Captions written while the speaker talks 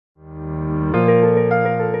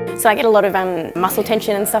So I get a lot of muscle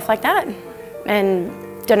tension and stuff like that, and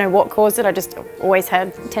don't know what caused it. I just always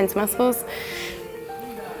had tense muscles.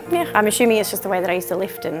 Yeah, I'm assuming it's just the way that I used to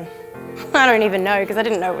lift, and I don't even know because I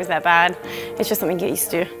didn't know it was that bad. It's just something you get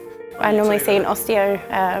used to. I normally see an osteo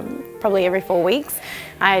probably every 4 weeks.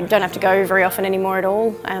 I don't have to go very often anymore at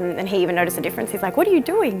all, and he even noticed a difference. He's like, "What are you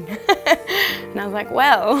doing?" And I was like,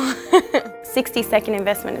 well, 60-second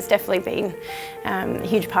investment has definitely been a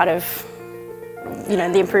huge part of, you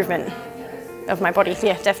know, the improvement of my body.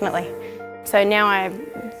 Yeah, definitely. So now I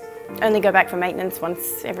only go back for maintenance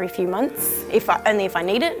once every few months, only if I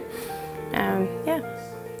need it. Yeah,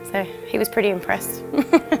 so he was pretty impressed.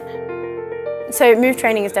 So move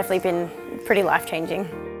training has definitely been pretty life-changing.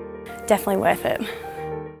 Definitely worth it.